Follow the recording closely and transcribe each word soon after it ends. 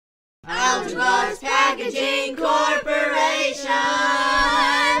Packaging Corporation!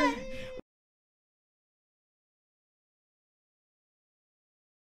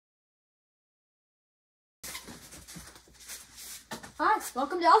 Hi,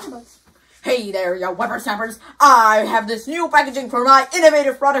 welcome to Alge Buds. Hey there, you whippersnappers. I have this new packaging for my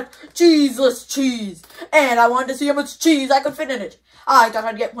innovative product, Cheeseless Cheese. And I wanted to see how much cheese I could fit in it. I thought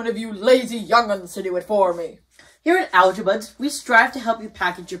I'd get one of you lazy young'uns to do it for me. Here at Alge Buds, we strive to help you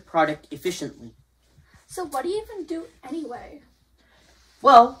package your product efficiently. So what do you even do anyway?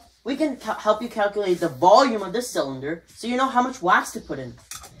 Well, we can help you calculate the volume of this cylinder so you know how much wax to put in.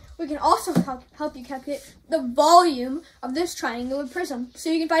 We can also help you calculate the volume of this triangular prism so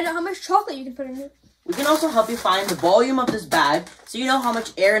you can find out how much chocolate you can put in it. We can also help you find the volume of this bag so you know how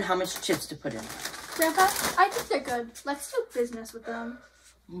much air and how much chips to put in. Grandpa, I think they're good. Let's do business with them.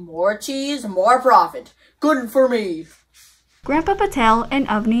 More cheese, more profit. Good for me. Grandpa Patel and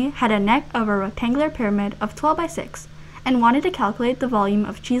Avni had a neck of a rectangular pyramid of 12 by 6 and wanted to calculate the volume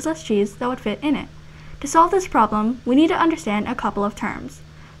of cheeseless cheese that would fit in it. To solve this problem, we need to understand a couple of terms.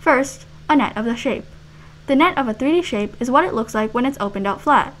 First, a net of the shape. The net of a 3D shape is what it looks like when it's opened out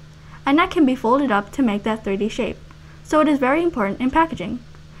flat. A net can be folded up to make that 3D shape, so it is very important in packaging.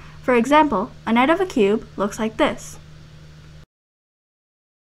 For example, a net of a cube looks like this.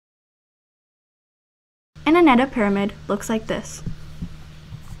 And a net of pyramid looks like this.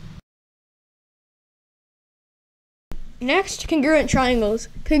 Next, congruent triangles.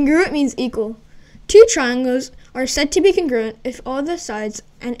 Congruent means equal. Two triangles are said to be congruent if all the sides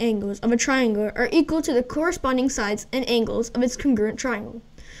and angles of a triangle are equal to the corresponding sides and angles of its congruent triangle.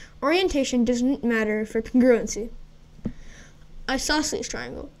 Orientation doesn't matter for congruency. Isosceles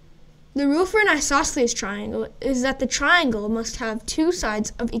triangle. The rule for an isosceles triangle is that the triangle must have two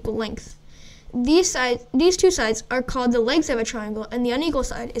sides of equal length. These two sides are called the legs of a triangle, and the unequal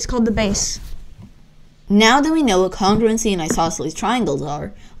side is called the base. Now that we know what congruency and isosceles triangles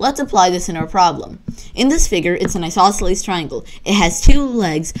are, let's apply this in our problem. In this figure, it's an isosceles triangle. It has two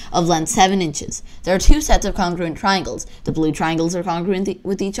legs of length 7 inches. There are two sets of congruent triangles. The blue triangles are congruent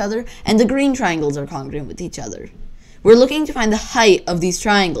with each other, and the green triangles are congruent with each other. We're looking to find the height of these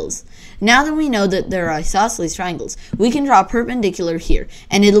triangles. Now that we know that there are isosceles triangles, we can draw a perpendicular here,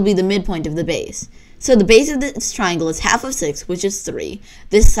 and it'll be the midpoint of the base. So the base of this triangle is half of 6, which is 3.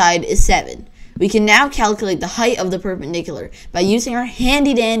 This side is 7. We can now calculate the height of the perpendicular by using our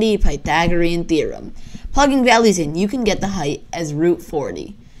handy-dandy Pythagorean Theorem. Plugging values in, you can get the height as root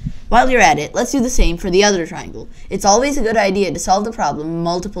 40. While you're at it, let's do the same for the other triangle. It's always a good idea to solve the problem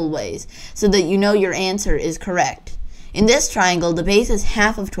multiple ways so that you know your answer is correct. In this triangle, the base is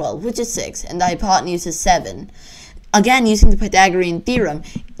half of 12, which is 6, and the hypotenuse is 7. Again, using the Pythagorean Theorem,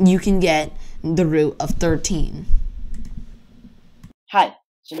 you can get the root of 13. Hi.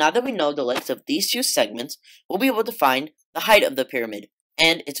 So now that we know the lengths of these two segments, we'll be able to find the height of the pyramid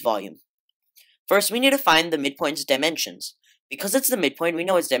and its volume. First, we need to find the midpoint's dimensions. Because it's the midpoint, we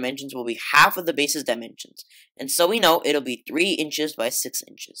know its dimensions will be half of the base's dimensions, and so we know it'll be 3 inches by 6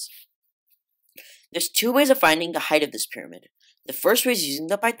 inches. There's two ways of finding the height of this pyramid. The first way is using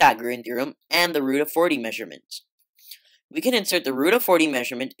the Pythagorean Theorem and the root of 40 measurement. We can insert the root of 40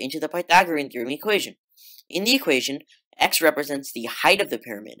 measurement into the Pythagorean Theorem equation. In the equation, x represents the height of the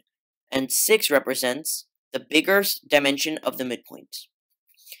pyramid, and 6 represents the bigger dimension of the midpoint.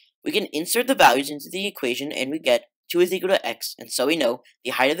 We can insert the values into the equation, and we get 2 is equal to x, and so we know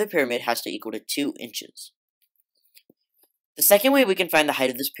the height of the pyramid has to equal to 2 inches. The second way we can find the height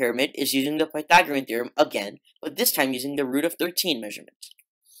of this pyramid is using the Pythagorean Theorem again, but this time using the root of 13 measurement.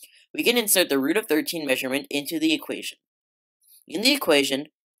 We can insert the root of 13 measurement into the equation. In the equation,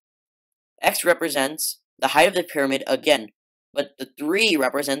 x represents the height of the pyramid again, but the 3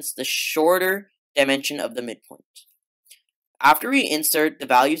 represents the shorter dimension of the midpoint. After we insert the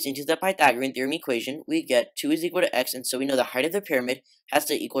values into the Pythagorean Theorem equation, we get 2 is equal to x, and so we know the height of the pyramid has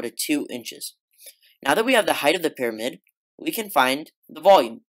to equal to 2 inches. Now that we have the height of the pyramid, we can find the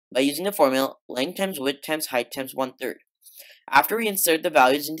volume by using the formula length times width times height times 1/3. After we insert the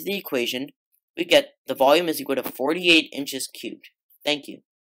values into the equation, we get the volume is equal to 48 inches cubed. Thank you.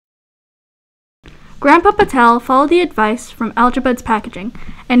 Grandpa Patel followed the advice from Alge Buds Packaging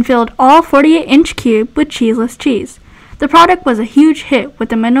and filled all 48-inch cube with cheeseless cheese. The product was a huge hit with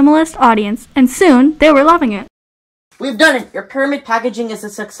the minimalist audience, and soon they were loving it. We've done it! Your pyramid packaging is a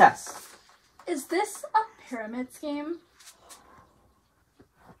success. Is this a pyramid scheme?